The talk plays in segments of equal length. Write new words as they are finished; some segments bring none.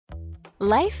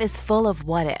Life is full of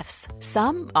what-ifs.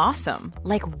 Some awesome,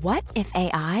 like what if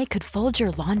AI could fold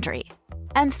your laundry?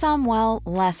 And some, well,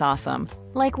 less awesome,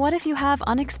 like what if you have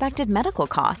unexpected medical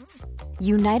costs?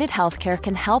 United Healthcare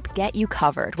can help get you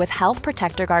covered with Health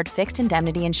Protector Guard fixed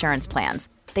indemnity insurance plans.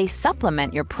 They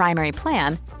supplement your primary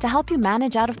plan to help you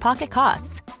manage out-of-pocket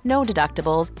costs. No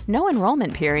deductibles, no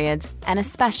enrollment periods, and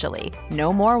especially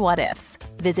no more what-ifs.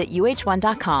 Visit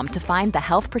uh1.com to find the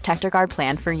Health Protector Guard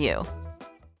plan for you.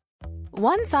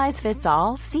 One size fits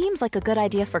all seems like a good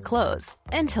idea for clothes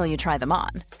until you try them on.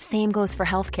 Same goes for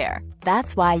healthcare.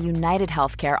 That's why United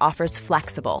Healthcare offers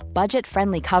flexible,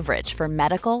 budget-friendly coverage for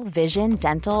medical, vision,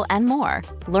 dental, and more.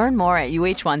 Learn more at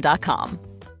uh1.com.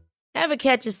 Ever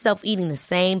catch yourself eating the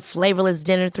same flavorless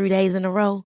dinner 3 days in a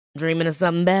row? Dreaming of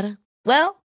something better?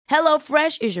 Well,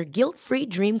 HelloFresh is your guilt-free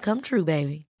dream come true,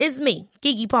 baby. It's me,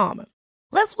 Keke Palmer.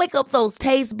 Let's wake up those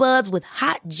taste buds with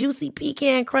hot, juicy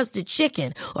pecan-crusted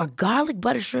chicken or garlic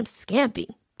butter shrimp scampi.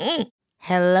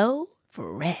 Hello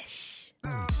Fresh.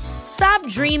 Stop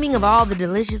dreaming of all the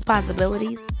delicious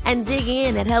possibilities and dig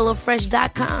in at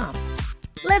HelloFresh.com.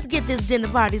 Let's get this dinner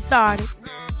party started.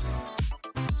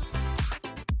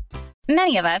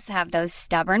 Many of us have those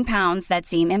stubborn pounds that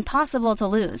seem impossible to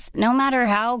lose, no matter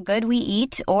how good we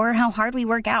eat or how hard we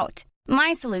work out.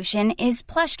 My solution is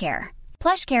PlushCare.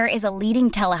 PlushCare is a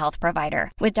leading telehealth provider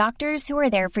with doctors who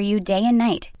are there for you day and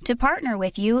night to partner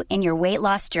with you in your weight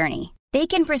loss journey. They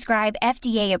can prescribe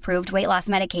FDA-approved weight loss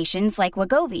medications like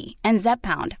Wegovy and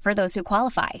Zepbound for those who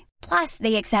qualify. Plus,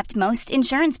 they accept most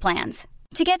insurance plans.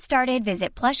 To get started,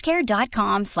 visit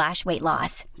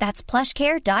plushcare.com/weightloss. That's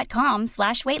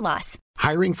plushcare.com/weightloss.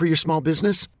 Hiring for your small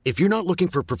business? If you're not looking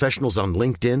for professionals on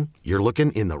LinkedIn, you're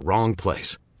looking in the wrong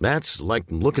place. That's like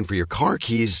looking for your car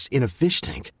keys in a fish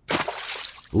tank.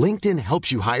 LinkedIn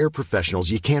helps you hire professionals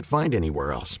you can't find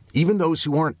anywhere else, even those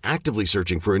who aren't actively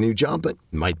searching for a new job but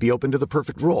might be open to the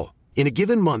perfect role. In a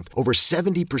given month, over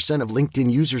 70% of LinkedIn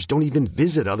users don't even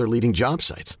visit other leading job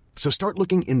sites. So start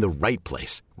looking in the right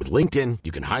place. With LinkedIn,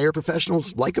 you can hire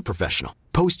professionals like a professional.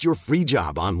 Post your free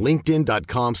job on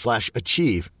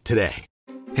linkedin.com/achieve today.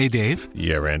 Hey, Dave.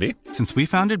 Yeah, Randy. Since we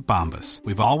founded Bombas,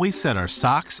 we've always said our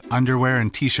socks, underwear,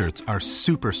 and T-shirts are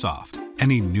super soft.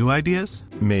 Any new ideas?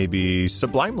 Maybe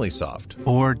sublimely soft.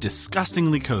 Or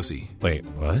disgustingly cozy. Wait,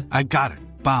 what? I got it.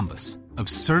 Bombas.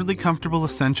 Absurdly comfortable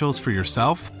essentials for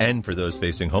yourself and for those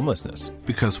facing homelessness.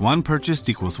 Because one purchased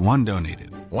equals one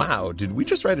donated. Wow, did we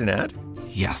just write an ad?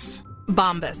 Yes.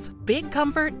 Bombas. Big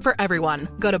comfort for everyone.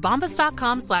 Go to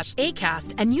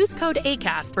bombas.com/ACAST and use code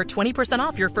ACAST for 20%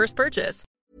 off your first purchase.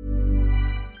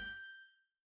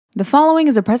 The following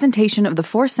is a presentation of the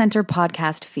Force Center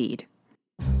podcast feed.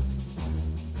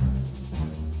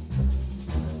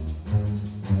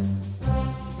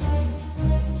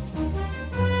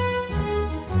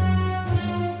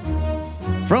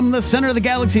 From the center of the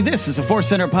galaxy, this is a Force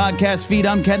Center podcast feed.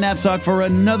 I'm Ken Knapsack for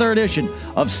another edition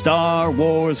of Star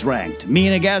Wars Ranked. Me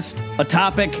and a guest, a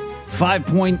topic, 5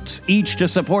 points each to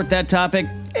support that topic.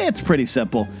 It's pretty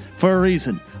simple. For a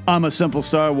reason. I'm a simple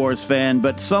Star Wars fan,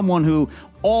 but someone who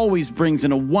always brings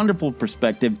in a wonderful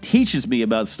perspective, teaches me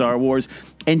about Star Wars,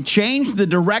 and changed the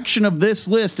direction of this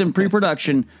list in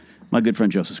pre-production. My good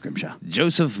friend Joseph Scrimshaw.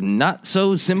 Joseph, not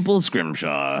so simple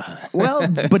Scrimshaw. Well,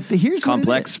 but here's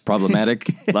complex,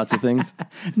 problematic, lots of things.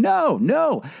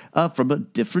 No, from a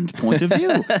different point of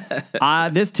view.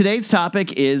 Today's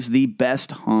topic is the best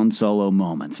Han Solo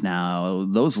moments. Now,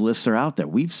 those lists are out there.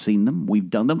 We've seen them. We've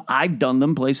done them. I've done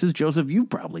them places. Joseph, you've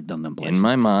probably done them places. In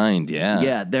my mind, yeah.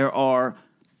 Yeah, there are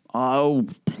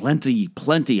plenty,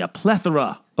 a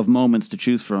plethora of moments to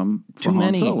choose from. Too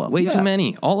many. Han Solo. Way too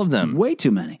many. All of them. Way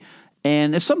too many.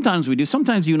 And sometimes we do.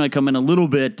 Sometimes you and I come in a little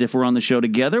bit if we're on the show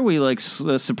together. We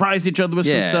surprise each other with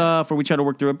some stuff, or we try to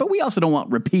work through it. But we also don't want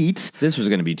repeats. This was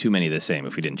going to be too many of the same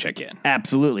if we didn't check in.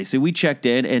 Absolutely. So we checked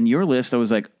in, and your list, I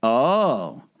was like,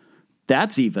 oh,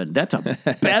 that's a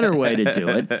better way to do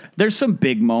it. There's some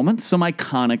big moments, some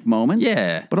iconic moments.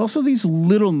 Yeah. But also these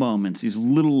little moments, these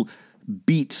little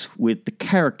beats with the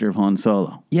character of Han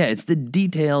Solo. Yeah, it's the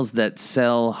details that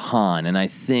sell Han, and I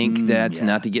think that's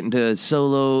not to get into a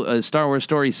Star Wars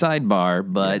story sidebar,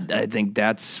 but I think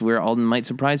that's where Alden might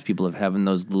surprise people of having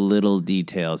those little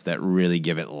details that really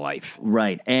give it life.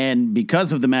 Right, and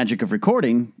because of the magic of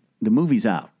recording, the movie's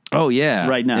out. Oh, yeah.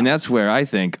 Right now. And that's where I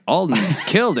think Alden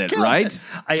killed it, right?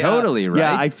 Totally,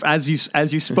 right? Yeah, as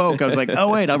you spoke, I was like, oh,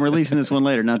 wait, I'm releasing this one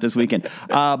later, not this weekend.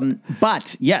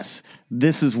 But, yes,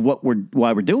 this is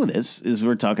why we're doing this, is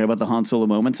we're talking about the Han Solo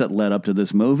moments that led up to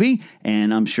this movie.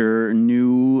 And I'm sure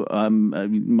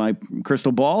my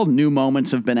crystal ball, new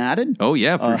moments have been added. Oh,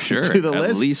 yeah, for sure. To the At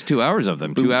list. least 2 hours of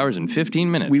them. 2 hours and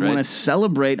 15 minutes, We right? want to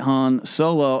celebrate Han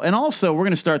Solo. And also, we're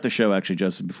going to start the show, actually,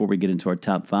 Joseph, before we get into our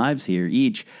top fives here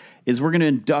each, is we're going to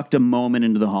induct a moment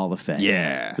into the Hall of Fame.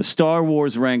 Yeah. The Star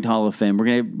Wars ranked Hall of Fame. We're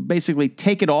going to basically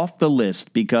take it off the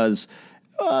list because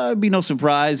it'd be no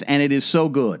surprise, and it is so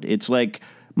good. It's like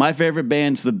my favorite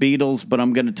band's the Beatles, but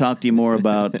I'm going to talk to you more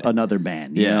about another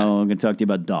band. You know, I'm going to talk to you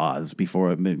about Dawes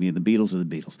before maybe the Beatles are the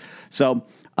Beatles. So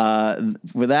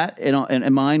with that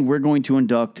in mind, we're going to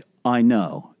induct I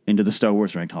Know into the Star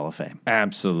Wars Ranked Hall of Fame.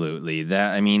 Absolutely.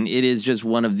 It is just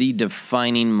one of the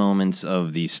defining moments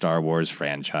of the Star Wars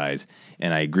franchise.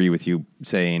 And I agree with you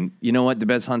saying, you know what the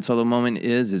best Han Solo moment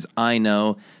is I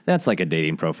Know. That's like a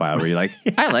dating profile where you're like,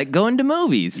 I like going to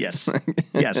movies. Yes.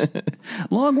 Yes.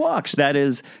 Long walks. That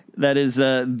is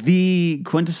the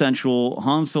quintessential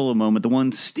Han Solo moment, the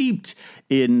one steeped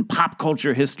in pop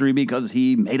culture history because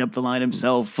he made up the line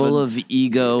himself. Full of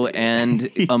ego and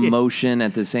emotion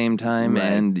at the same time, right.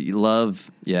 And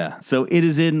love. Yeah. So it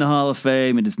is in the Hall of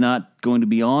Fame. It is not going to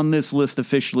be on this list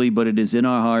officially, but it is in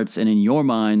our hearts and in your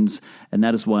minds. And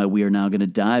that is why we are now going to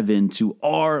dive into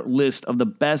our list of the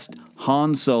best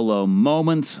Han Solo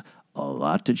moments. A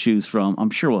lot to choose from. I'm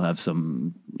sure we'll have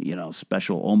some,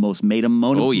 special almost made-em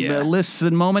lists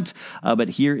and moments. But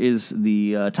here is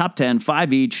the top 10,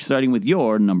 5 each, starting with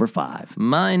your number 5.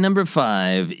 My number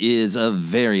 5 is a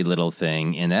very little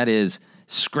thing, and that is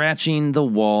scratching the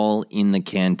wall in the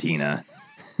cantina.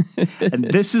 And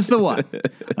this is the one.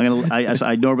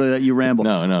 I normally let you ramble.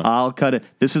 No. I'll cut it.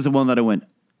 This is the one that I went,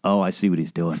 oh, I see what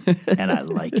he's doing, and I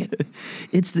like it.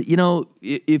 It's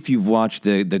if you've watched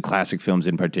the classic films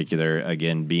in particular,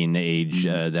 again, being the age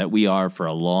that we are for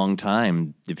a long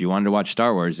time, if you wanted to watch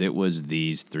Star Wars, it was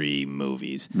these 3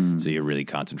 movies. So you really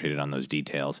concentrated on those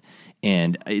details.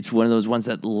 And it's one of those ones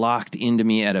that locked into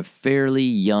me at a fairly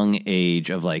young age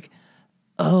of like,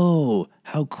 oh,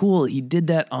 how cool. He did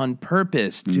that on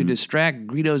purpose to distract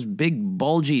Greedo's big,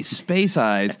 bulgy space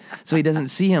eyes so he doesn't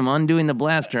see him undoing the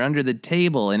blaster under the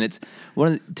table. And it's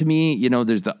to me,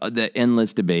 there's the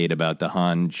endless debate about the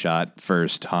Han shot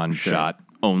first, Han shot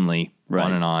only,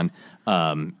 on and on.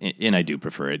 And I do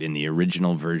prefer it in the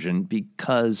original version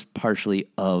because partially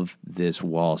of this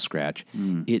wall scratch.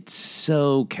 It's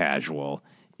so casual.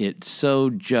 It's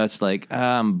so just like,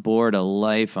 I'm bored of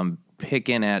life. I'm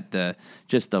picking at the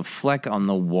fleck on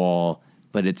the wall,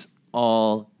 but it's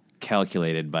all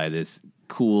calculated by this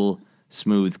cool,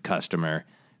 smooth customer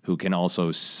who can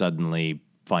also suddenly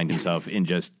find himself in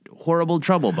just horrible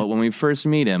trouble. But when we first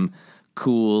meet him,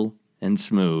 cool and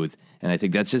smooth. And I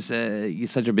think that's just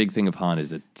such a big thing of Han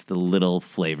is it's the little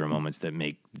flavor moments that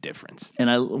make difference. And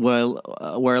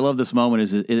where I love this moment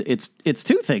is it's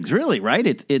 2 things really,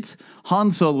 right? It's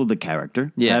Han Solo the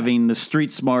character having the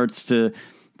street smarts to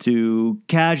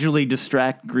casually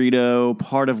distract Greedo,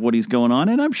 part of what he's going on.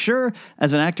 And I'm sure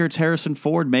as an actor, it's Harrison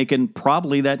Ford making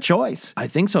probably that choice. I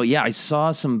think so, yeah. I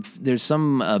saw there's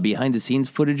some behind-the-scenes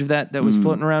footage of that was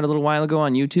floating around a little while ago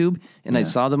on YouTube, and I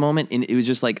saw the moment, and it was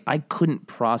just like, I couldn't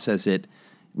process it,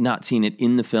 not seeing it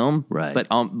in the film, right? But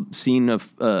seeing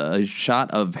a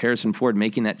shot of Harrison Ford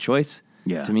making that choice,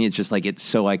 to me, it's just like, it's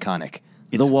so iconic.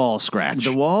 The wall scratch.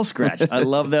 The wall scratch. I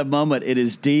love that moment. It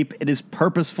is deep. It is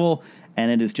purposeful. And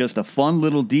it is just a fun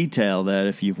little detail that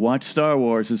if you've watched Star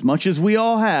Wars as much as we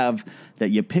all have, that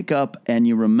you pick up and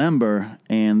you remember.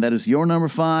 And that is your number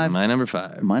 5. My number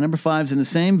 5. My number 5's in the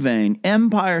same vein.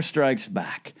 Empire Strikes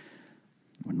Back.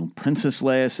 When Princess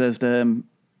Leia says to him,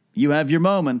 you have your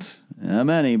moments. How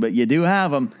many? But you do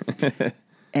have them.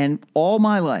 And all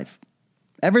my life,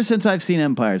 ever since I've seen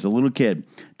Empire as a little kid,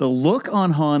 the look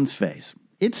on Han's face,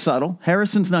 it's subtle.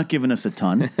 Harrison's not giving us a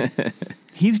ton.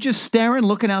 He's just staring,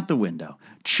 looking out the window.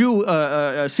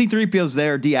 C-3PO's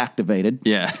there, deactivated.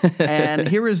 Yeah. And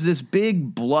here is this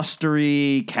big,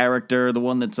 blustery character, the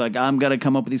one that's like, I'm going to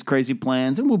come up with these crazy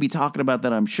plans, and we'll be talking about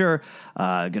that, I'm sure.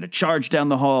 Going to charge down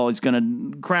the hall. He's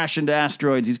going to crash into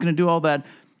asteroids. He's going to do all that.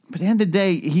 But at the end of the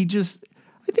day,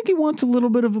 I think he wants a little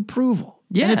bit of approval.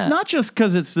 Yeah. And it's not just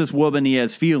because it's this woman he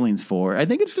has feelings for. I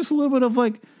think it's just a little bit of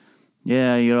like,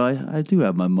 yeah, I do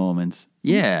have my moments.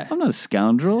 Yeah. I'm not a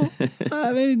scoundrel.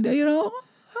 I mean,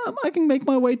 I can make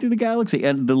my way through the galaxy.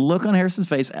 And the look on Harrison's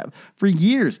face, for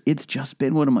years, it's just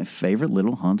been one of my favorite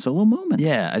little Han Solo moments.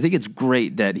 Yeah, I think it's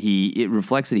great that it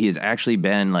reflects that he has actually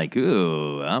been like,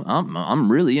 ooh,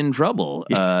 I'm really in trouble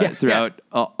throughout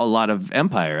a lot of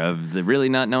Empire, of the really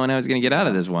not knowing how I was going to get out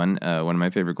of this one. One of my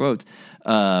favorite quotes.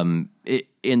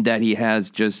 In that he has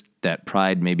just that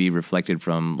pride maybe reflected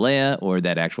from Leia, or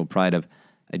that actual pride of,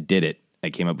 I did it. I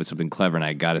came up with something clever and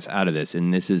I got us out of this.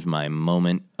 And this is my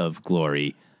moment of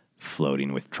glory,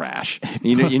 floating with trash.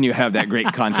 You know, and you have that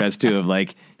great contrast too of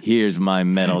like, here's my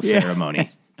medal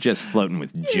ceremony. Just floating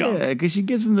with junk. Yeah, because she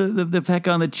gives him the peck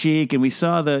on the cheek, and we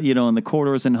saw in the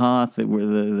corridors in Hoth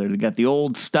where they got the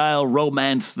old style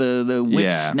romance, the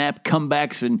whip snap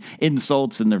comebacks and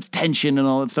insults, and there's tension and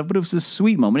all that stuff. But it was a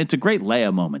sweet moment. It's a great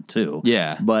Leia moment too.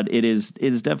 Yeah, but it is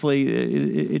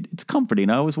definitely it's comforting.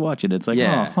 I always watch it. It's like,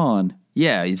 oh, Han.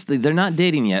 Yeah, they're not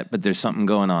dating yet, but there's something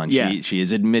going on. Yeah. She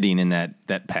is admitting in that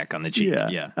peck on the cheek.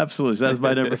 Yeah, absolutely. So that's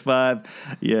my number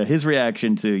 5. Yeah, his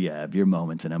reaction to, your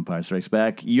moments in Empire Strikes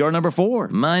Back. Your number 4.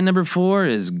 My number 4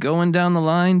 is going down the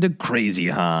line to crazy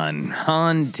Han.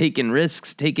 Han taking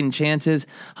risks, taking chances.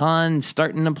 Han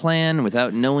starting a plan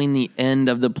without knowing the end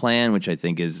of the plan, which I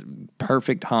think is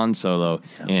perfect Han Solo.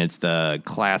 Yeah. And it's the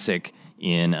classic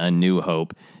in A New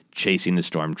Hope, chasing the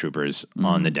stormtroopers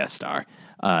on the Death Star.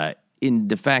 In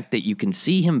the fact that you can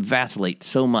see him vacillate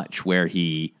so much where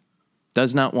he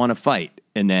does not want to fight.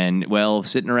 And then,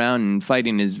 sitting around and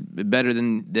fighting is better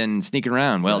than sneaking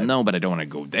around. Well, no, but I don't want to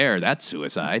go there. That's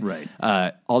suicide. Right.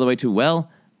 All the way to,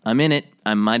 I'm in it.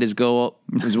 I might as well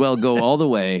go all the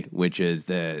way, which is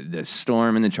the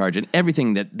storm and the charge and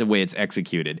everything the way it's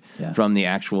executed. Yeah. From the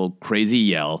actual crazy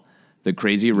yell, the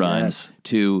crazy run,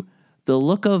 to the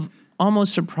look of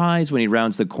almost surprise when he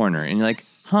rounds the corner. And you're like,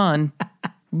 Han...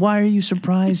 why are you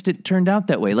surprised it turned out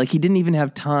that way? Like, he didn't even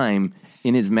have time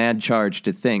in his mad charge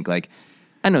to think, like,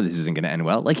 I know this isn't going to end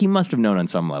well. Like, he must have known on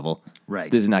some level.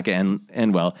 Right. This is not going to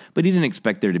end well. But he didn't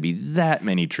expect there to be that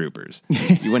many troopers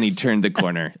when he turned the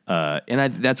corner.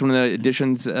 And that's one of the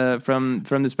additions from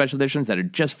the special editions that are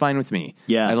just fine with me.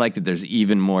 Yeah. I like that there's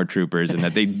even more troopers and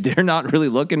that they're not really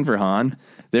looking for Han.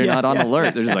 They're not on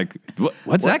alert. They're just like,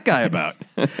 what's that guy about?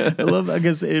 I love, I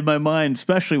guess, in my mind,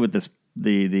 especially with this,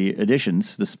 the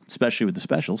additions, especially with the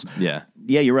specials. Yeah,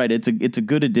 you're right. It's a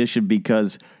good addition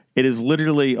because it is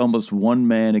literally almost one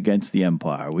man against the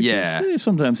Empire, which is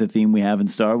sometimes a theme we have in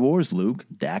Star Wars. Luke,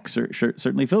 Dax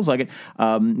certainly feels like it.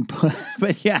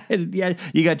 But you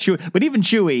got Chewie. But even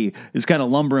Chewie is kind of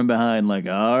lumbering behind, like,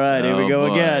 all right, here we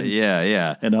go again.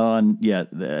 Yeah. And Han,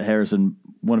 Harrison,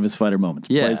 one of his fighter moments,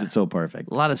 plays it so perfect.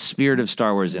 A lot of spirit of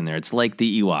Star Wars in there. It's like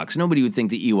the Ewoks. Nobody would think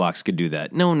the Ewoks could do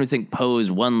that. No one would think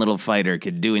Poe's one little fighter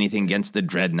could do anything against the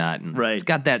Dreadnought. And right. It's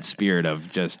got that spirit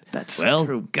of just,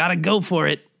 true. Gotta go for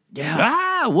it.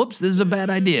 Yeah. Whoops, this is a bad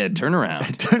idea. Turn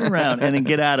around. And then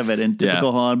get out of it. And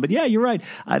typical Han. But you're right.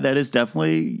 That is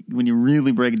definitely, when you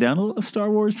really break it down, a Star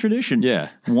Wars tradition. Yeah.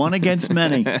 One against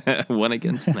many. One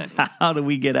against many. How do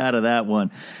we get out of that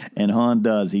one? And Han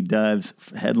does. He dives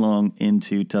headlong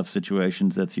into tough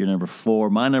situations. That's your number 4.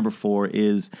 My number 4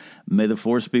 is May the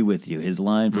Force be with you. His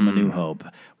line from A New Hope,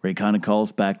 where he kind of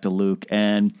calls back to Luke.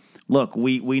 And look,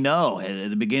 we know at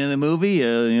the beginning of the movie,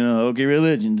 hokey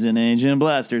religions and ancient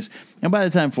blasters. And by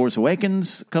the time Force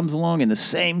Awakens comes along, in the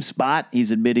same spot, he's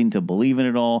admitting to believe in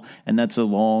it all. And that's a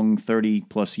long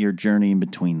 30-plus year journey in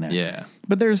between there. Yeah.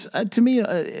 But there's, to me,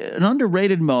 an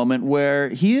underrated moment where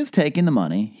he is taking the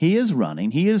money. He is running.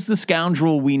 He is the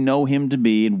scoundrel we know him to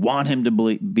be and want him to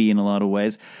be in a lot of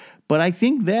ways. But I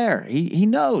think he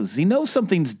knows. He knows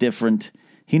something's different.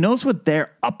 He knows what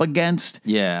they're up against.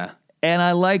 Yeah. And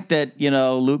I like that,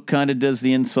 Luke kind of does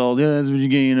the insult. Yeah, that's what you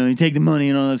get, you take the money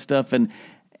and all that stuff. And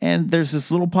there's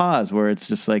this little pause where it's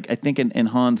just like, I think in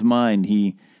Han's mind,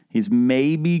 he's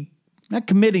maybe not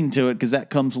committing to it because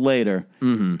that comes later,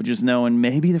 but just knowing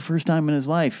maybe the first time in his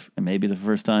life, and maybe the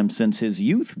first time since his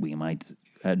youth, we might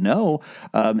know,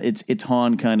 it's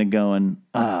Han kind of going,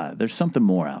 there's something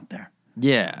more out there.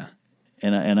 Yeah.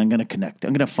 And I'm going to connect.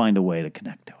 I'm going to find a way to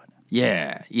connect to it.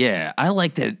 Yeah. I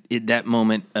like that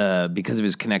moment because of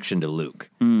his connection to Luke.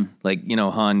 Like,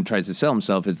 Han tries to sell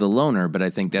himself as the loner, but I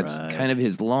think that's kind of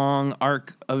his long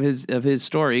arc of his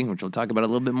story, which we'll talk about a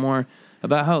little bit more,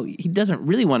 about how he doesn't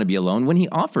really want to be alone. When he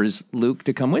offers Luke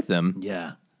to come with him,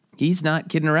 he's not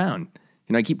kidding around.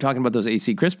 I keep talking about those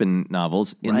A.C. Crispin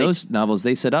novels. In those novels,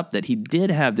 they set up that he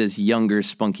did have this younger,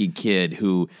 spunky kid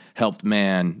who helped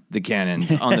man the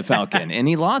cannons on the Falcon, and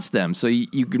he lost them. So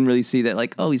you can really see that,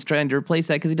 like, he's trying to replace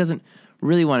that because he doesn't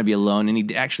really want to be alone, and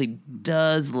he actually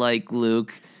does like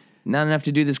Luke, not enough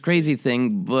to do this crazy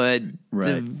thing, but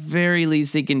the very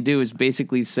least he can do is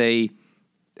basically say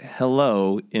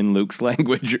hello in Luke's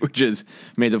language, which is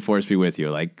 "May the Force be with you."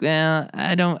 Like,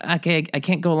 I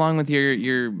can't go along with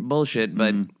your bullshit,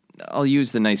 but I'll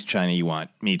use the nice China you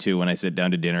want me to when I sit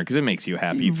down to dinner because it makes you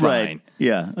happy. Right. Fine.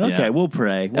 Yeah. Okay. Yeah. We'll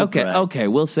pray. Okay.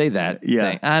 We'll say that.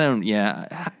 Yeah.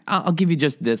 Thing. I'll give you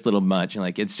just this little much. And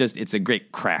like, it's a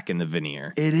great crack in the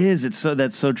veneer. It is.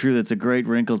 That's so true. That's a great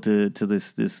wrinkle to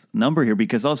this number here,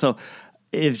 because also,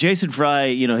 if Jason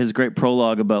Fry, his great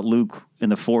prologue about Luke and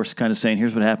the Force kind of saying,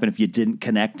 here's what happened if you didn't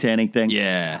connect to anything.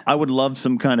 Yeah. I would love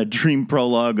some kind of dream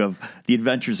prologue of the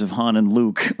adventures of Han and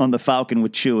Luke on the Falcon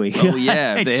with Chewie. Oh,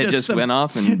 yeah. If they had just went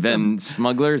off and been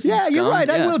smugglers. Yeah, and you're right.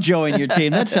 Yeah. I will join your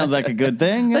team. That sounds like a good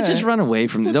thing. Let's just run away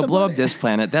from them. They'll blow up this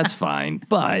planet. That's fine.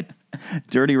 But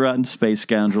dirty, rotten space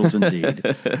scoundrels indeed.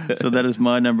 So that is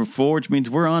my number 4, which means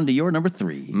we're on to your number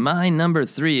 3. My number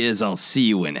 3 is I'll See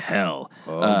You in Hell.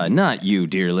 Not you,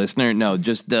 dear listener. No,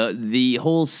 just the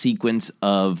whole sequence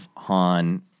of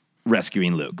Han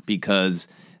rescuing Luke, because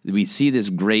we see this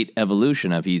great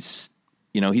evolution of he's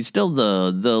still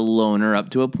the loner up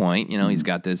to a point. He's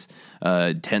got this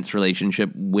tense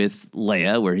relationship with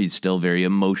Leia where he's still very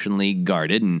emotionally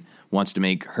guarded and wants to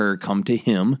make her come to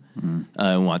him,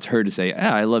 wants her to say,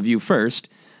 I love you first,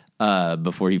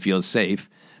 before he feels safe.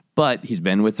 But he's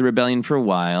been with the rebellion for a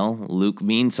while. Luke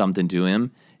means something to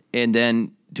him. And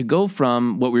then to go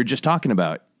from what we were just talking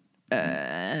about,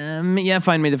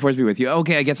 fine, may the Force be with you.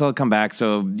 Okay, I guess I'll come back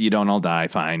so you don't all die.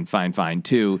 Fine.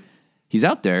 To, he's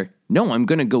out there. No, I'm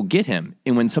going to go get him.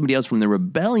 And when somebody else from the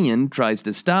rebellion tries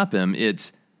to stop him,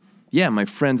 it's, my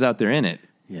friend's out there in it.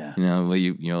 Yeah.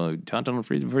 Tauntaun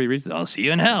freeze before you reach it. I'll see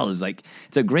you in hell. It's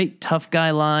a great tough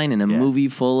guy line in a movie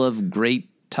full of great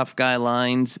tough guy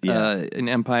lines in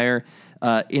Empire.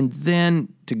 And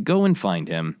then to go and find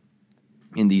him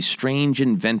in the strange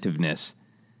inventiveness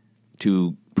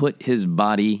to put his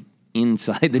body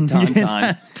inside the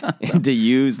Tauntaun and to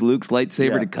use Luke's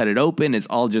lightsaber to cut it open. It's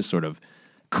all just sort of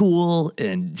cool.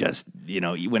 And just,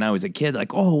 when I was a kid,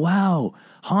 like, oh, wow,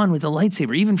 Han with a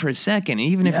lightsaber, even for a second, and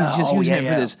even if he's just using it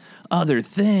for this other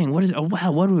thing, what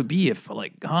would it be if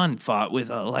like Han fought with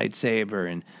a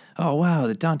lightsaber? And oh wow,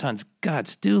 the Tauntaun's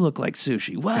guts do look like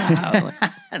sushi. Wow,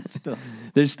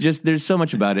 there's so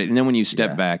much about it. And then when you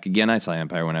step back again, I saw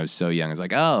Empire when I was so young. I was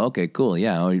like, oh, okay, cool,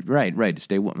 right, to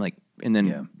stay like, and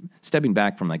then stepping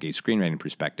back from like a screenwriting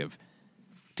perspective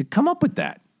to come up with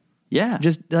that,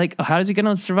 just like, how is he going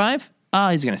to survive?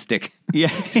 He's going to stick. Yeah.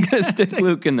 He's going to stick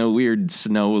Luke in the weird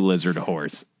snow lizard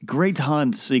horse. Great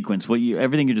Han sequence.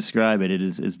 Everything you describe it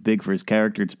is big for his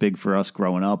character. It's big for us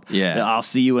growing up. Yeah. I'll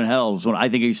see you in hell. So I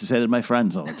think I used to say that to my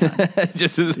friends all the time.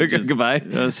 just as a goodbye.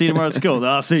 See you tomorrow at school.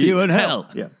 I'll see you in hell.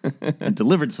 Yeah. And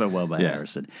delivered so well by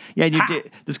Harrison. Yeah.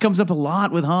 This comes up a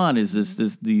lot with Han. Is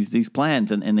these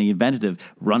plans and the inventive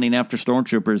running after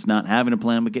stormtroopers, not having a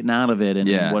plan but getting out of it,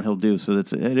 and what he'll do. So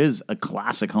it is a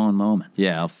classic Han moment.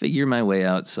 Yeah. I'll figure my way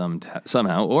out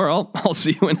somehow, or I'll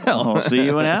see you in hell. I'll see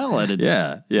you in hell. And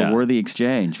it's a worthy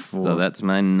exchange. So that's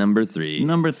my number 3.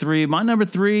 My number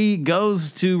 3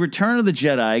 goes to Return of the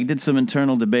Jedi. I did some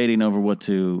internal debating over what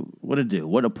to do,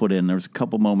 what to put in. There was a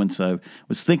couple moments I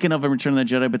was thinking of in Return of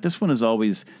the Jedi, but this one is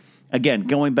always, again,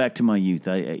 going back to my youth.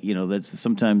 That's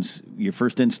sometimes your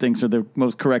first instincts are the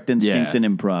most correct instincts in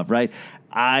improv, right?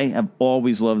 I have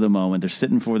always loved the moment. They're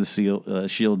sitting for the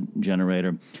shield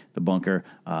generator, the bunker,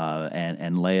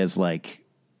 and Leia's like,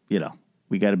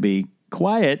 we got to be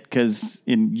quiet because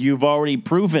you've already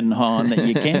proven, Han, that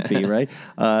you can't be, right?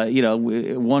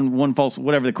 One false,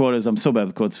 whatever the quote is. I'm so bad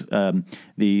with quotes.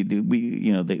 They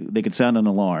could sound an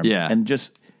alarm. Yeah, and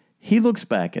just he looks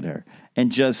back at her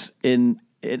and just and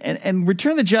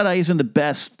Return of the Jedi isn't the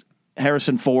best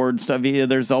Harrison Ford stuff.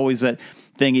 There's always that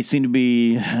thing. He seemed to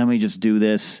be, let me just do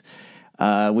this.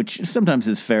 Which sometimes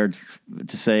is fair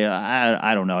to say.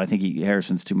 I don't know. I think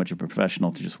Harrison's too much of a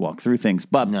professional to just walk through things.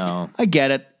 But no, I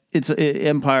get it. It's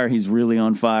Empire. He's really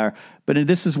on fire. But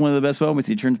this is one of the best moments.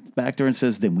 He turns back to her and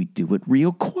says, "Then we do it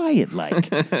real quiet, like."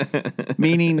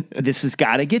 Meaning, this has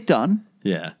got to get done.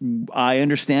 Yeah, I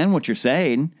understand what you're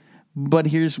saying, but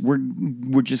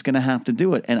we're just going to have to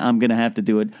do it, and I'm going to have to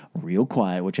do it real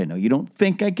quiet. Which I know you don't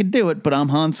think I could do it, but I'm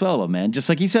Han Solo, man. Just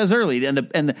like he says early, and the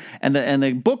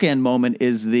bookend moment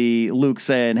is the Luke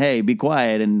saying, "Hey, be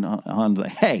quiet," and Han's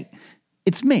like, "Hey,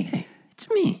 it's me." It's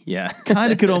me. Yeah.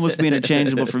 Kind of could almost be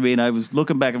interchangeable for me, and I was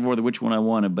looking back and forth which one I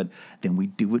wanted, but then we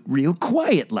do it real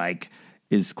quiet, like,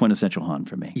 is quintessential Han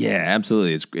for me. Yeah,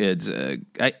 absolutely. It's.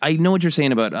 I know what you're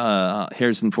saying about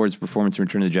Harrison Ford's performance in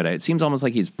Return of the Jedi. It seems almost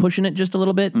like he's pushing it just a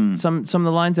little bit. Some of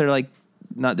the lines that are like,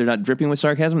 they're not dripping with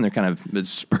sarcasm. They're kind of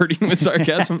spurting with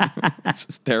sarcasm. It's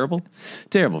just terrible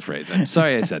phrase. I'm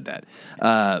sorry I said that.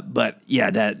 But yeah,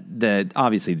 that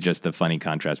obviously just the funny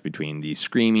contrast between the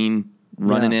screaming,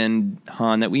 running in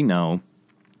Han that we know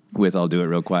with I'll do it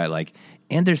real quiet, like,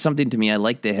 and there's something to me, I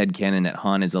like the headcanon that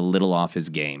Han is a little off his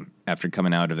game after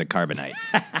coming out of the carbonite.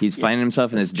 He's finding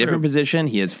himself in this different position.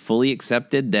 He has fully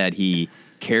accepted that he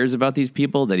cares about these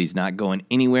people, that he's not going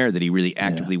anywhere, that he really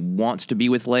actively wants to be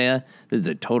with Leia. This is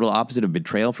the total opposite of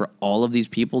betrayal for all of these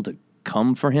people to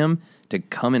come for him, to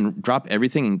come and drop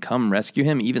everything and come rescue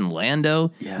him. Even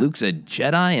Lando, Luke's a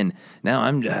Jedi, and now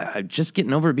I'm just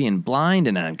getting over being blind,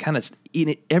 and I'm kind of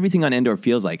everything on Endor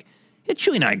feels like,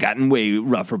 Chewie and I gotten way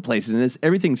rougher places in this.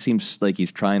 Everything seems like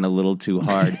he's trying a little too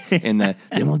hard, and then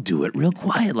we'll do it real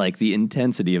quiet. Like the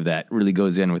intensity of that really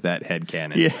goes in with that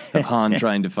headcanon of Han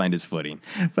trying to find his footing.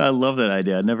 I love that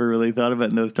idea. I never really thought of it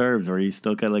in those terms, where he's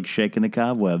still kind of like shaking the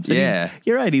cobwebs. And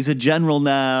you're right. He's a general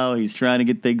now. He's trying to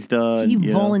get things done.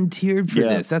 He volunteered for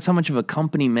this. That's how much of a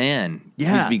company man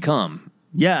he's become.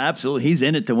 Yeah, absolutely. He's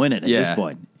in it to win it at this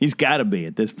point. He's got to be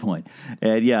at this point.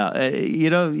 And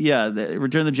Return of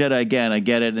the Jedi, again, I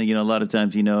get it. And, a lot of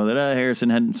times, that Harrison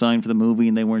hadn't signed for the movie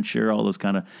and they weren't sure, all those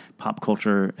kind of pop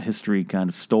culture history kind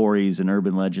of stories and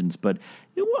urban legends. But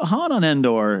Han on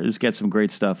Endor has got some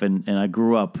great stuff. And I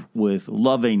grew up with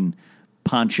loving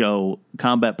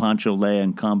combat poncho Leia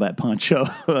and combat poncho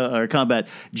or combat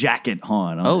jacket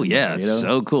Han.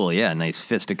 So cool. Yeah, nice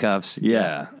fisticuffs.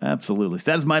 Yeah, absolutely.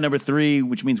 So that's my number 3,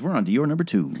 which means we're on to your number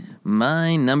 2.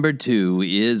 My number 2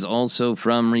 is also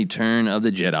from Return of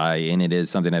the Jedi, and it is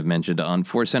something I've mentioned on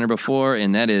Force Center before,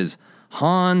 and that is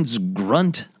Han's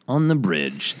grunt on the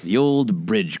bridge, the old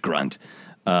bridge grunt.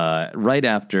 Right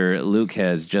after Luke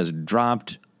has just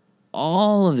dropped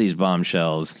all of these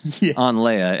bombshells on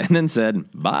Leia and then said,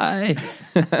 bye.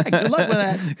 Good luck with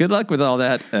that. Good luck with all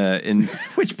that.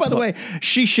 Which, by the way,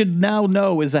 she should now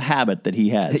know is a habit that he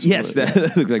has. Yes.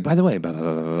 That looks like, by the way,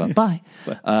 bye.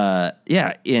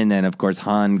 And then, of course,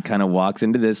 Han kind of walks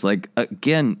into this, like,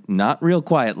 again, not real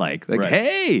quiet, like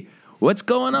hey, what's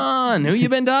going on? Who you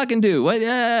been talking to? What?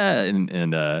 Yeah.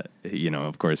 And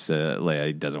of course,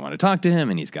 Leia doesn't want to talk to him,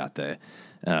 and he's got the,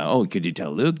 could you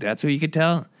tell Luke? That's who you could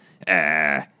tell?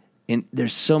 And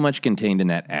there's so much contained in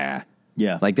that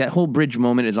Yeah. Like that whole bridge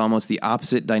moment is almost the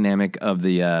opposite dynamic of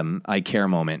the I care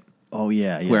moment. Oh,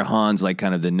 yeah. Where Han's like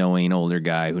kind of the knowing older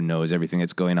guy who knows everything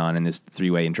that's going on in this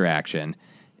three-way interaction.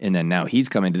 And then now he's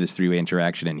coming to this three-way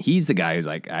interaction, and he's the guy who's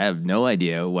like, I have no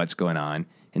idea what's going on.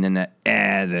 And then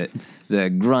the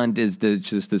grunt is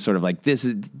just the sort of like, this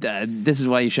is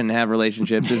why you shouldn't have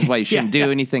relationships. This is why you shouldn't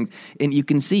do anything. And you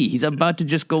can see he's about to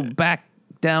just go back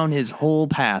down his whole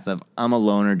path of I'm a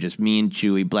loner, just me and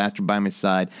Chewie, blaster by my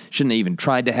side. Shouldn't have even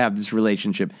tried to have this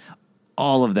relationship.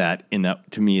 All of that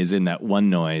to me is in that one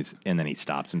noise, and then he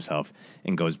stops himself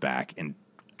and goes back and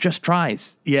just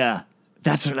tries. Yeah,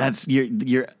 that's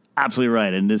you're absolutely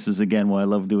right. And this is again why I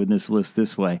love doing this list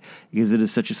this way, because it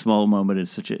is such a small moment.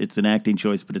 It's an acting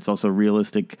choice, but it's also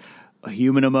realistic.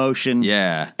 Human emotion.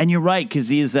 Yeah. And you're right, because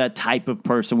he is that type of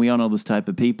person. We all know this type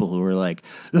of people who are like,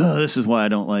 this is why I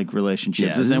don't like relationships.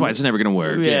 Yeah, this is why it's never going to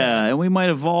work. Yeah, and we might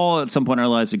have all at some point in our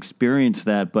lives experienced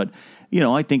that, but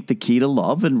I think the key to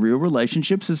love and real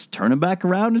relationships is turning back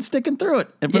around and sticking through it.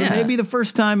 And for maybe the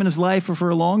first time in his life or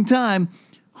for a long time,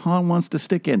 Han wants to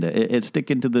stick into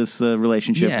this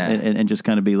relationship and just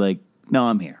kind of be like, no,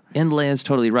 I'm here. And Leia's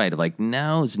totally right. Like,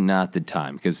 now's not the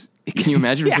time, because can you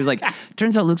imagine if she was like,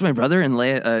 turns out Luke's my brother, and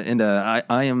Leia,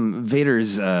 I am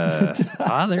Vader's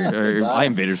father, or I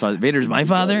am Vader's father. Vader's my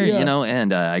father,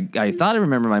 and I thought I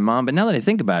remember my mom, but now that I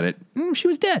think about it, she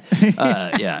was dead.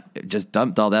 Just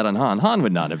dumped all that on Han. Han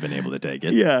would not have been able to take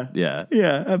it. Yeah,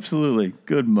 absolutely.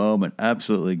 Good moment.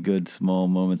 Absolutely good small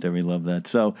moment there. We love that.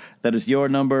 So that is your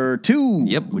number 2.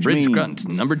 Yep, Bridge Grunt,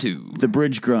 number 2. The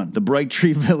Bridge Grunt, the Bright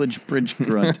Tree Village Bridge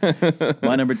Grunt.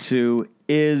 My number 2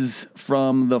 is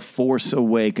from The Force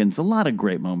Awakens. A lot of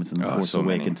great moments in The Force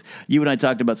Awakens. Many. You and I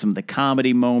talked about some of the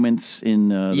comedy moments in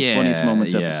the Funniest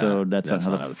Moments episode. That's not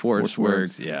how the Force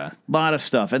works. Yeah. A lot of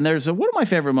stuff. And there's one of my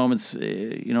favorite moments,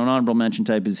 an honorable mention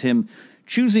type, is him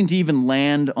choosing to even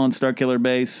land on Starkiller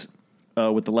Base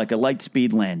with a light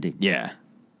speed landing. Yeah.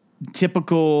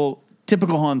 Typical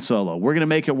Han Solo. We're going to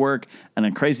make it work, and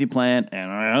a crazy plan, and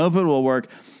I hope it will work.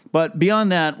 But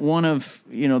beyond that, one of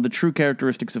the true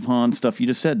characteristics of Han, stuff you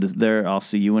just said, there, I'll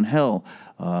see you in hell,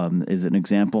 is an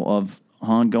example of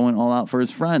Han going all out for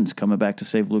his friends, coming back to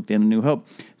save Luke and A New Hope.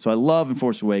 So I love in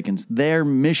Force Awakens, their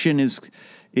mission is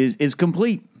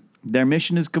complete. Their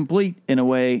mission is complete in a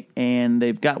way, and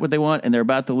they've got what they want, and they're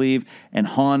about to leave. And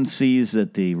Han sees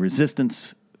that the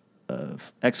Resistance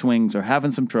X-Wings are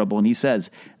having some trouble, and he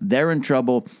says, they're in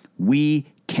trouble. We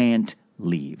can't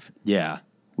leave. Yeah.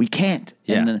 We can't.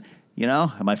 Yeah. And then,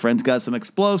 my friend's got some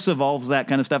explosive, all of that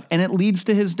kind of stuff, and it leads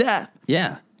to his death.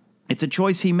 Yeah. It's a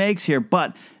choice he makes here,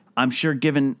 but I'm sure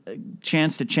given a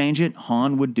chance to change it,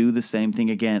 Han would do the same thing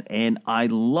again. And I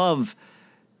love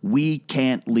we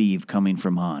can't leave coming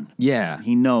from Han. Yeah.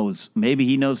 He knows. Maybe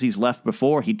he knows he's left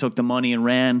before. He took the money and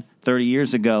ran 30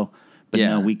 years ago. But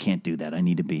no, we can't do that. I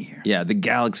need to be here. Yeah, the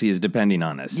galaxy is depending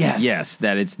on us. Yes. Yes,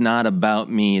 that it's not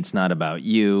about me, it's not about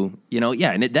you.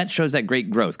 And that shows that great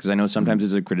growth, because I know sometimes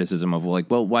there's a criticism of,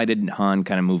 why didn't Han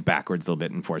kind of move backwards a little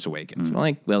bit in Force Awakens?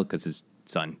 Because his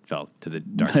son fell to the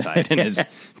dark side and his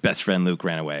best friend Luke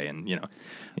ran away and,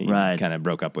 he kind of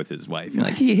broke up with his wife.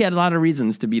 He had a lot of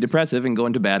reasons to be depressive and go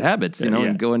into bad habits,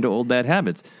 and go into old bad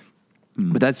habits.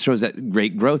 But that shows that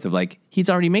great growth of, he's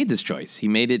already made this choice. He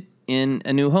made it in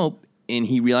A New Hope, and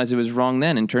he realized it was wrong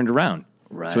then and turned around.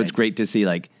 Right. So it's great to see,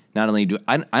 not only do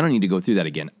I don't need to go through that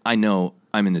again. I know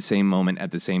I'm in the same moment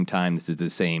at the same time. This is the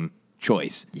same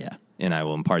choice. Yeah. And I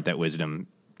will impart that wisdom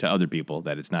to other people,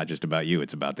 that it's not just about you,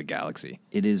 it's about the galaxy.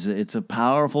 It's a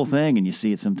powerful thing, and you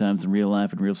see it sometimes in real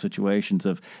life, in real situations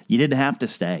of, you didn't have to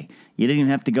stay. You didn't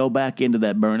even have to go back into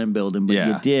that burning building, but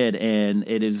you did, and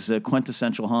it is a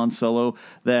quintessential Han Solo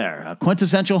there.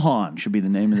 Quintessential Han should be the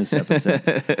name of this episode.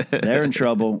 They're in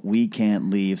trouble. We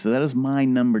can't leave. So that is my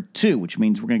number 2, which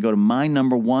means we're going to go to my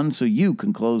number 1, so you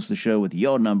can close the show with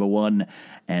your number 1.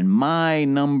 And my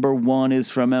number 1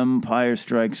 is from Empire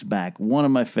Strikes Back, one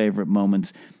of my favorite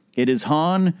moments. It is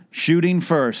Han shooting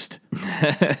first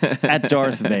at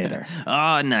Darth Vader.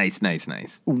 Oh, nice.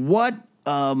 What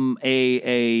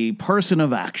a person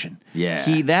of action.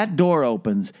 Yeah. That door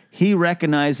opens. He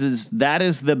recognizes that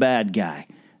is the bad guy.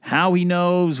 How he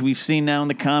knows, we've seen now in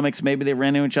the comics, maybe they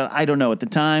ran into each other. I don't know. At the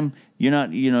time, you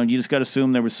just got to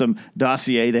assume there was some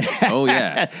dossier there. Oh,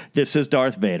 yeah. This is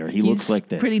Darth Vader. He's looks like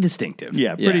this. Pretty distinctive.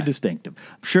 Yeah, pretty distinctive.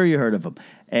 I'm sure you heard of him.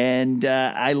 And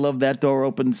I love that door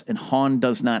opens, and Han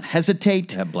does not hesitate.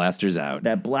 That blaster's out.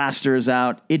 That blaster is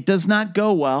out. It does not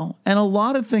go well, and a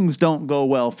lot of things don't go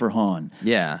well for Han.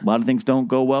 Yeah. A lot of things don't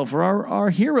go well for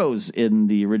our heroes in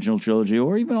the original trilogy,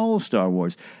 or even all of Star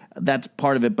Wars. That's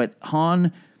part of it, but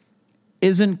Han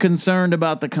isn't concerned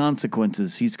about the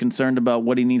consequences. He's concerned about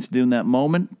what he needs to do in that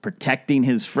moment, protecting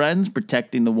his friends,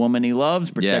 protecting the woman he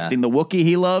loves, protecting the Wookiee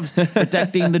he loves,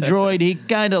 protecting the droid he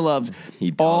kind of loves.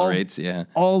 He tolerates,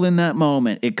 all in that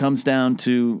moment. It comes down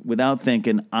to, without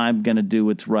thinking, I'm going to do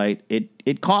what's right.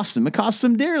 It costs him. It costs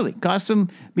him dearly. It costs him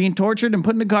being tortured and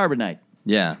put in a carbonite.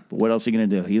 Yeah. But what else are you going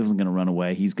to do? He isn't going to run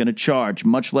away. He's going to charge,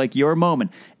 much like your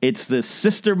moment. It's the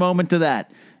sister moment to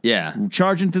that. Yeah.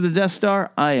 Charge into the Death Star,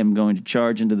 I am going to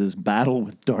charge into this battle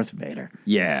with Darth Vader.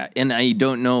 Yeah, and I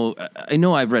don't know, I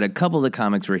know I've read a couple of the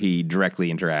comics where he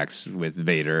directly interacts with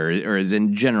Vader, or is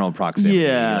in general proximity.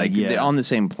 They're on the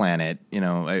same planet,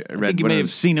 I think you may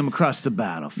have seen him across the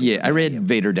battlefield. Yeah, I read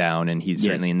Vader Down, and he's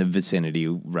certainly in the vicinity,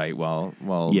 right, while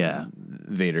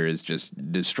Vader is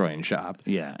just destroying shop.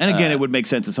 Yeah, and again, it would make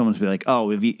sense if someone would be like,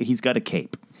 oh, if he's got a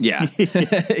cape. Yeah,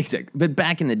 exactly. But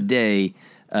back in the day,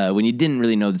 when you didn't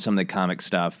really know some of the comic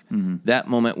stuff, that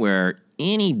moment where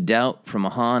any doubt from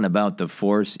Han about the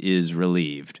Force is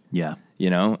relieved. Yeah.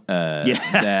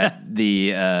 That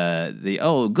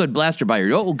the good blaster by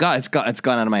your, oh God, it's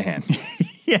gone out of my hand.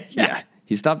 Yeah.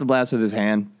 He stopped the blast with his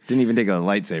hand, didn't even take a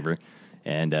lightsaber,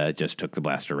 and just took the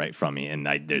blaster right from me, and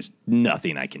there's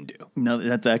nothing I can do. No,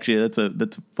 that's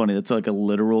funny. That's like a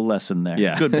literal lesson there.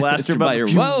 Yeah. Good blaster by your...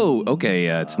 Whoa, okay,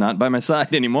 it's not by my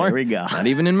side anymore. There we go. Not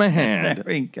even in my hand. There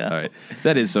we go. All right.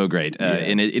 That is so great.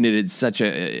 And it's such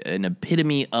an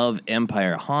epitome of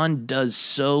Empire. Han does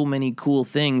so many cool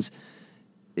things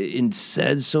and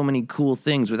says so many cool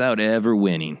things without ever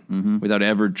winning, without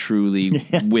ever truly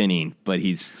winning. But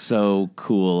he's so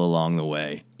cool along the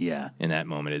way. Yeah. And that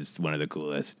moment is one of the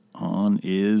coolest. Han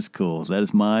is cool. So that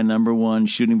is my number 1,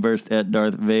 shooting first at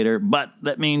Darth Vader. But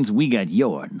that means we got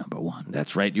your number 1.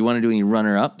 That's right. Do you want to do any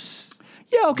runner-ups?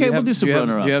 Yeah, okay, we'll do some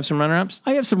runner-ups. Do you have some runner-ups?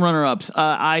 I have some runner-ups.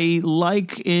 I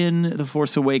like in The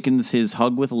Force Awakens his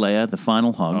hug with Leia, the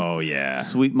final hug. Oh, yeah.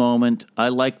 Sweet moment. I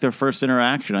like their first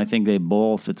interaction. I think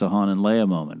it's a Han and Leia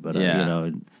moment. But,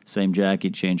 same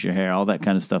jacket, change your hair, all that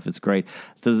kind of stuff. It's great.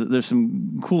 There's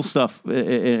some cool stuff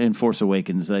in Force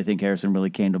Awakens that I think Harrison really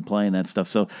came to play in that stuff.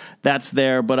 So that's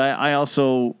there. But I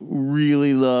also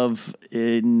really love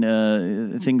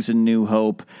in things in New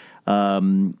Hope,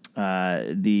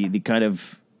 the kind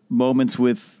of moments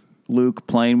with Luke,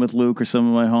 playing with Luke, or some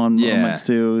of my Han moments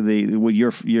too. The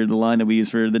line that we use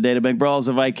for the Databank Brawls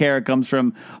of Ikera comes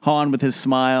from Han with his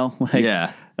smile.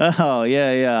 Oh,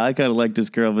 yeah. I kind of like this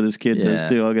girl, but this kid does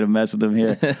too. I'm going to mess with him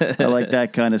here. I like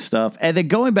that kind of stuff. And then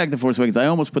going back to Force Awakens, I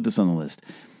almost put this on the list.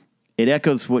 It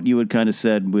echoes what you had kind of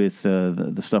said with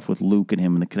the stuff with Luke and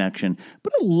him and the connection.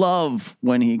 But I love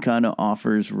when he kind of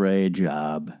offers Rey a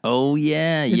job. Oh,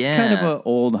 yeah, it's kind of an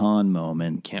old Han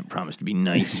moment. Can't promise to be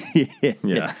nice.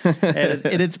 Yeah.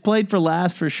 and it's played for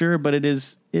laughs for sure, but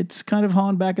it's kind of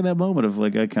Han back in that moment of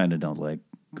like, I kind of don't like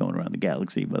going around the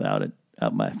galaxy without it.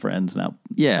 Out my friends now.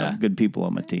 Yeah. Good people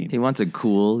on my team. He wants a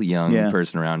cool, young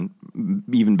person around.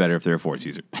 Even better if they're a Force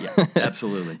user. Yeah,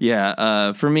 absolutely.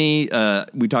 For me,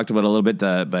 we talked about it a little bit,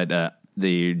 but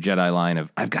the Jedi line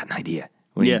of, I've got an idea.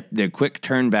 The quick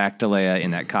turn back to Leia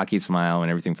in that cocky smile when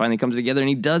everything finally comes together, and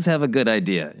he does have a good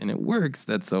idea, and it works.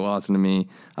 That's so awesome to me.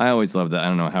 I always love that. I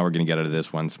don't know how we're going to get out of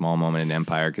this one small moment in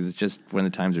Empire, because it's just one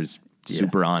of the times where it's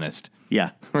super honest. Yeah.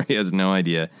 Where he has no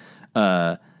idea.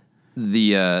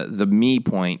 The me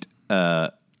point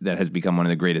that has become one of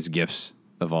the greatest gifts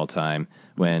of all time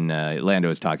when Lando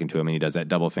is talking to him and he does that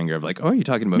double finger of like, oh, are you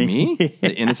talking about me?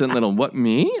 The innocent little, what,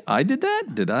 me? I did that?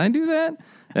 Did I do that?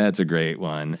 That's a great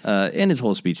one. And his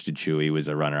whole speech to Chewie was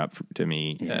a runner-up to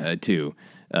me, too,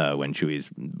 when Chewie's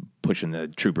pushing the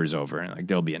troopers over and like,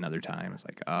 there'll be another time. It's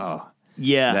like, oh.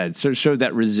 Yeah. That sort of showed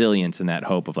that resilience and that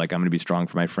hope of like, I'm going to be strong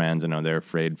for my friends. I know they're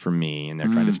afraid for me and they're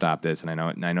trying to stop this. And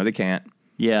I know they can't.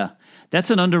 Yeah. That's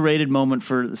an underrated moment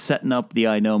for setting up the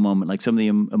I know moment, like some of the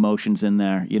emotions in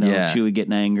there, Chewie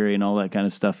getting angry and all that kind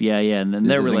of stuff. Yeah, and then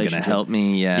their relationship. Going to help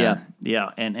me, yeah,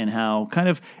 and how kind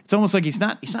of it's almost like he's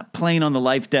not playing on the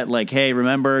life debt, like, hey,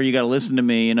 remember you got to listen to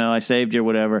me, I saved you or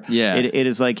whatever. Yeah, it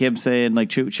is like him saying, like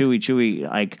Chewie,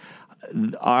 like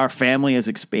our family has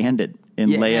expanded,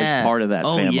 and Leia's part of that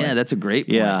family. Oh yeah, that's a great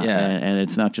point. Yeah, and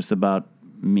it's not just about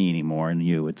me anymore and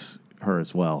you, it's her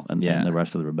as well, and the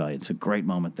rest of the rebellion. It's a great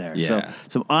moment there. Yeah. So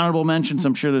some honorable mentions.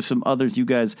 I'm sure there's some others you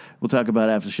guys will talk about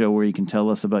after the show where you can tell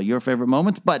us about your favorite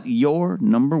moments, but your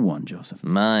number one, Joseph.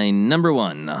 My number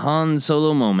one Han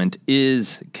Solo moment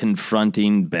is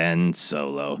confronting Ben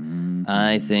Solo. Mm-hmm.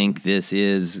 I think this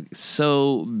is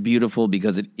so beautiful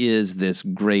because it is this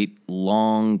great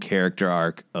long character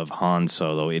arc of Han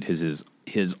Solo. It is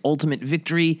his ultimate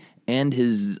victory and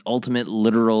his ultimate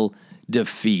literal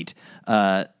defeat.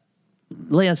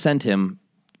 Leia sent him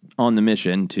on the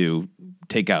mission to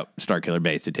take out Starkiller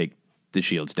Base, to take the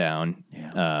shields down,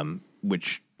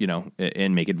 which,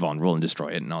 and make it vulnerable and destroy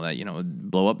it and all that,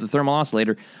 blow up the thermal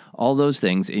oscillator, all those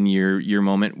things in your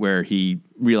moment where he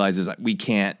realizes that we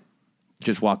can't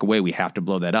just walk away, we have to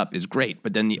blow that up is great.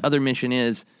 But then the other mission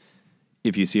is,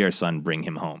 if you see our son, bring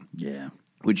him home. Yeah.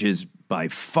 Which is by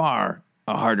far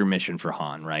a harder mission for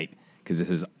Han, right? Because this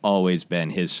has always been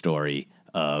his story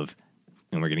of,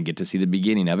 and we're going to get to see the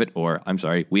beginning of it, or, I'm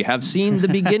sorry, we have seen the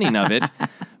beginning of it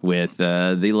with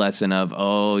the lesson of,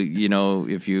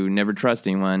 if you never trust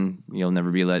anyone, you'll never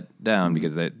be let down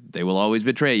because they will always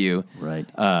betray you. Right.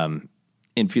 And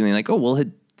feeling like,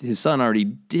 his son already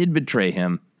did betray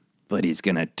him, but he's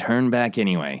going to turn back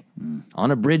anyway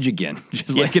on a bridge again, just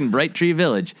like in Bright Tree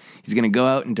Village. He's going to go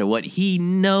out into what he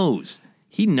knows.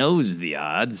 He knows the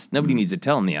odds. Nobody needs to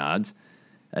tell him the odds.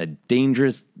 A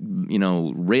dangerous,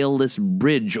 railless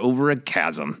bridge over a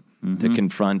chasm to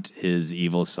confront his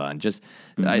evil son. Just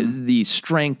the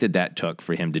strength that took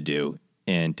for him to do,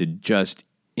 and to just,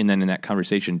 and then in that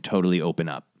conversation, totally open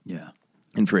up. Yeah.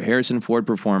 And for Harrison Ford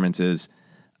performances,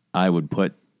 I would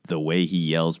put the way he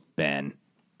yells Ben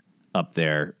up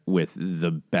there with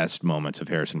the best moments of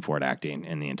Harrison Ford acting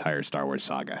in the entire Star Wars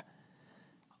saga.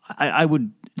 I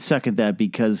would second that,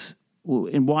 because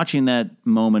in watching that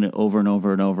moment over and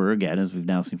over and over again, as we've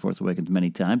now seen Force Awakens many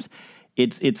times,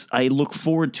 I look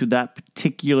forward to that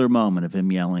particular moment of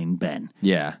him yelling Ben.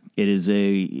 Yeah. It is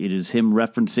him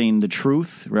referencing the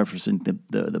truth, referencing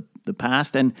the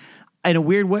past, and in a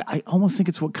weird way, I almost think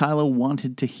it's what Kylo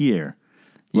wanted to hear.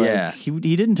 Like, he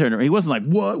didn't turn around. He wasn't like,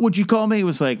 "What would you call me?" He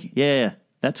was like, "Yeah,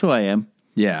 that's who I am.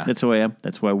 Yeah, that's who I am.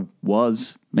 That's who I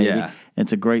was." Maybe. Yeah.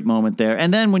 It's a great moment there.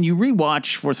 And then when you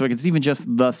rewatch Force Awakens, even just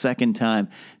the second time,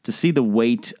 to see the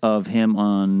weight of him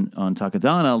on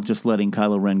Takodana, just letting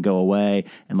Kylo Ren go away,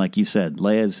 and like you said,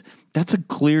 that's a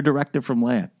clear directive from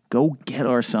Leia. Go get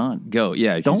our son. Go,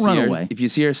 yeah. Don't run away. If you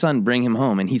see our son, bring him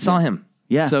home. And he saw him.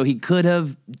 Yeah. So he could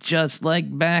have, just like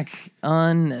back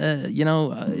on,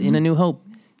 in A New Hope,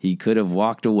 he could have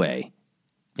walked away.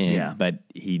 But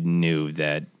he knew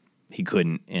that he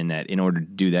couldn't, and that in order to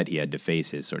do that, he had to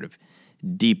face his sort of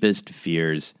deepest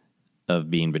fears of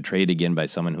being betrayed again by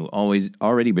someone who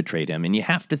already betrayed him. And you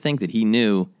have to think that he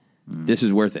knew this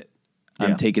is worth it.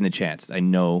 I'm taking the chance. I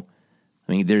know.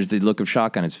 I mean, there's the look of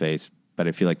shock on his face, but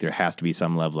I feel like there has to be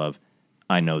some level of,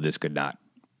 I know this could not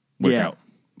work Yeah. out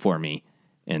for me,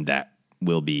 and that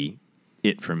will be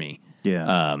it for me.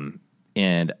 Yeah.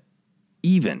 And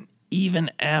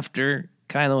even after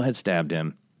Kylo has stabbed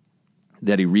him,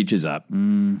 that he reaches up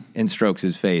and strokes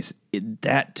his face,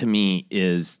 that to me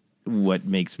is what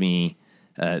makes me,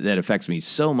 that affects me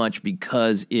so much,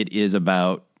 because it is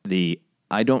about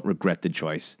I don't regret the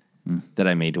choice that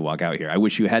I made to walk out here. I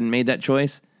wish you hadn't made that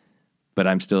choice, but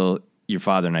I'm still your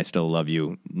father and I still love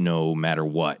you no matter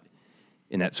what.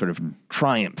 And that sort of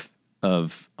triumph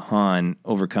of Han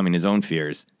overcoming his own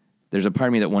fears, there's a part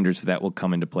of me that wonders if that will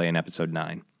come into play in episode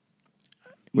 9.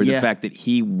 Where the fact that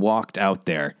he walked out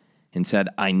there and said,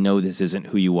 I know this isn't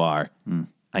who you are.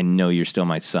 I know you're still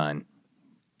my son.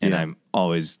 And I'm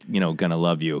always, going to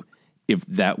love you. If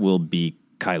that will be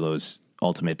Kylo's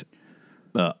ultimate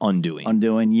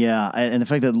undoing. Yeah. And the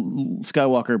fact that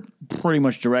Skywalker pretty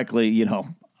much directly,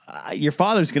 your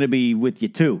father's going to be with you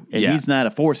too. And he's not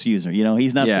a force user.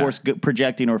 He's not force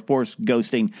projecting or force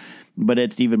ghosting, but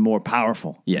it's even more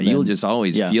powerful. Yeah, you'll just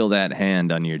always feel that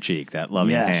hand on your cheek, that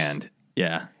loving hand.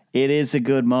 Yeah. It is a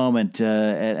good moment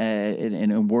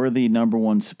and a worthy number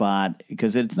one spot,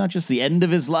 because it's not just the end of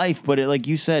his life, but like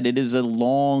you said, it is a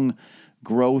long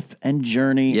growth and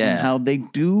journey, and how they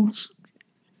do,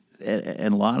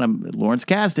 and a lot of Lawrence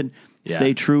Kasdan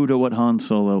stay true to what Han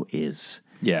Solo is.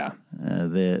 Yeah.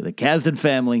 The Kasdan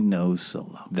family knows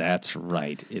Solo. That's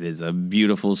right. It is a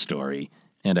beautiful story.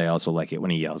 And I also like it when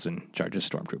he yells and charges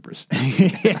stormtroopers.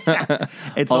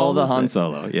 It's all the Han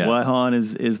Solo. Yeah. Why Han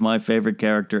is my favorite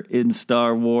character in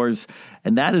Star Wars.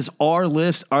 And that is our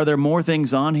list. Are there more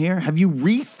things on here? Have you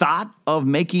rethought of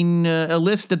making a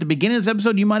list at the beginning of this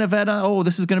episode? You might have had,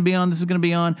 this is going to be on, this is going to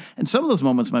be on. And some of those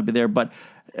moments might be there. But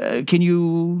can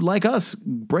you, like us,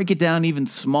 break it down even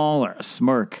smaller? A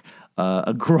smirk,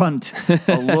 a grunt,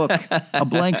 a look, a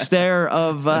blank stare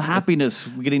of happiness,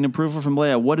 getting approval from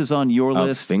Leia. What is on your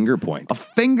list? A finger point. A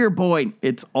finger point.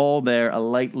 It's all there. A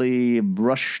lightly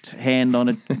brushed hand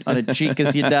on a cheek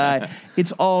as you die.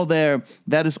 It's all there.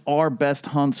 That is our best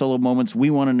Han Solo moments.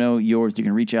 We want to know yours. You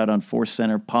can reach out on Force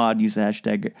Center Pod. Use the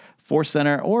hashtag Force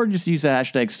Center, or just use the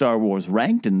hashtag Star Wars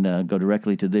Ranked and go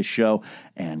directly to this show.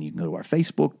 And you can go to our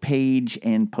Facebook page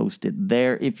and post it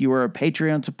there. If you are a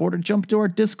Patreon supporter, jump to our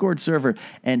Discord server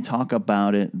and talk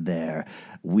about it there.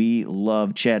 We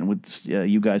love chatting with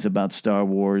you guys about Star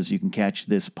Wars. You can catch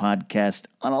this podcast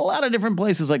on a lot of different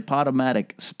places like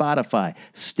Podomatic, Spotify,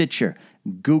 Stitcher,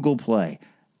 Google Play,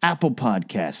 Apple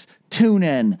Podcasts,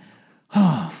 TuneIn,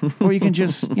 or you can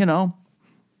just,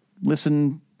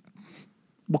 listen.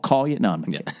 We'll call you. No, I'm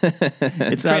not kidding.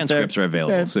 It's transcripts are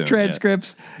available soon.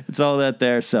 Transcripts. Yeah. It's all that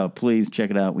there. So please check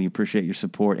it out. We appreciate your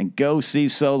support. And go see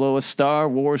Solo, a Star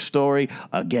Wars story,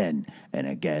 again and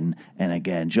again and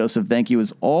again. Joseph, thank you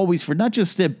as always for not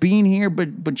just being here,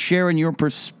 but sharing your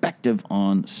perspective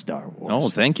on Star Wars. Oh,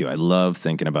 thank you. I love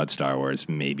thinking about Star Wars.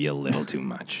 Maybe a little too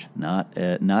much. Not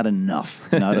enough.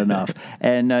 Not enough.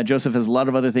 And Joseph has a lot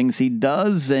of other things he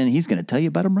does, and he's going to tell you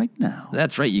about them right now.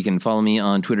 That's right. You can follow me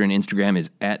on Twitter and Instagram is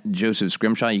 @Joseph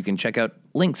Scrimshaw. You can check out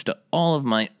links to all of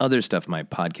my other stuff, my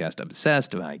podcast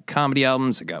Obsessed, my comedy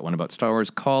albums. I got one about Star Wars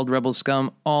called Rebel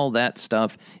Scum. All that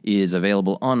stuff is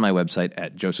available on my website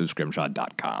at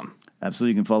josephscrimshaw.com.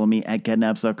 Absolutely. You can follow me at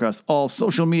Catnapsuck across all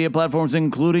social media platforms,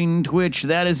 including Twitch.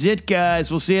 That is it,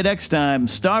 guys. We'll see you next time.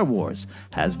 Star Wars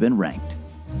has been ranked.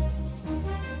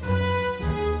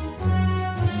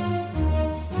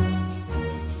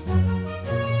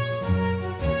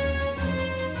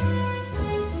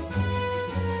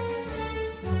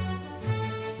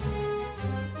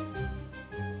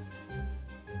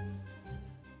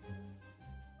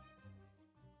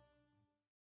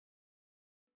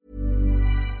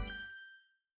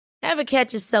 Ever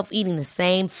catch yourself eating the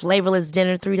same flavorless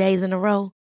dinner 3 days in a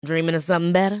row? Dreaming of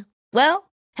something better? Well,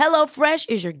 HelloFresh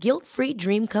is your guilt-free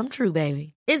dream come true,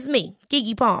 baby. It's me,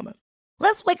 Keke Palmer.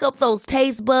 Let's wake up those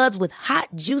taste buds with hot,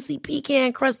 juicy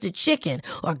pecan-crusted chicken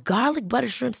or garlic butter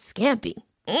shrimp scampi.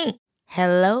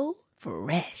 Hello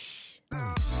Fresh.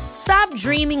 Stop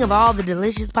dreaming of all the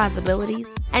delicious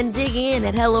possibilities and dig in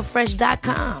at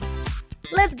HelloFresh.com.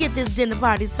 Let's get this dinner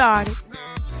party started.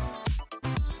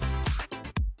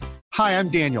 Hi, I'm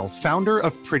Daniel, founder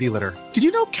of Pretty Litter. Did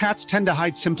you know cats tend to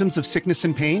hide symptoms of sickness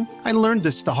and pain? I learned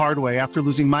this the hard way after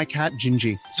losing my cat,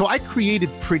 Gingy. So I created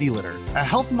Pretty Litter, a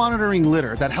health monitoring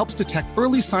litter that helps detect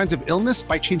early signs of illness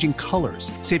by changing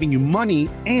colors, saving you money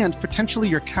and potentially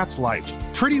your cat's life.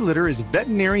 Pretty Litter is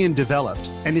veterinarian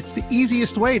developed, and it's the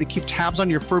easiest way to keep tabs on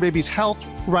your fur baby's health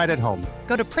right at home.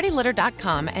 Go to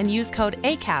prettylitter.com and use code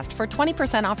ACAST for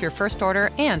 20% off your first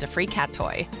order and a free cat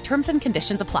toy. Terms and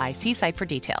conditions apply. See site for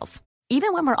details.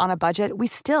 Even when we're on a budget, we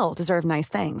still deserve nice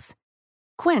things.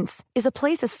 Quince is a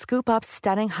place to scoop up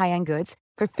stunning high-end goods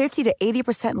for 50 to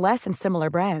 80% less than similar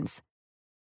brands.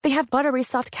 They have buttery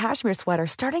soft cashmere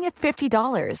sweaters starting at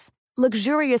 $50,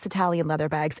 luxurious Italian leather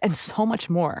bags, and so much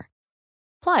more.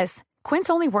 Plus, Quince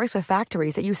only works with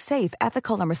factories that use safe,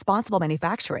 ethical, and responsible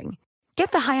manufacturing.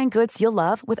 Get the high-end goods you'll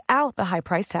love without the high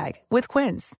price tag with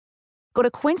Quince. Go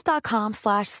to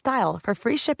quince.com/style for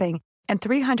free shipping and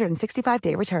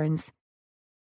 365-day returns.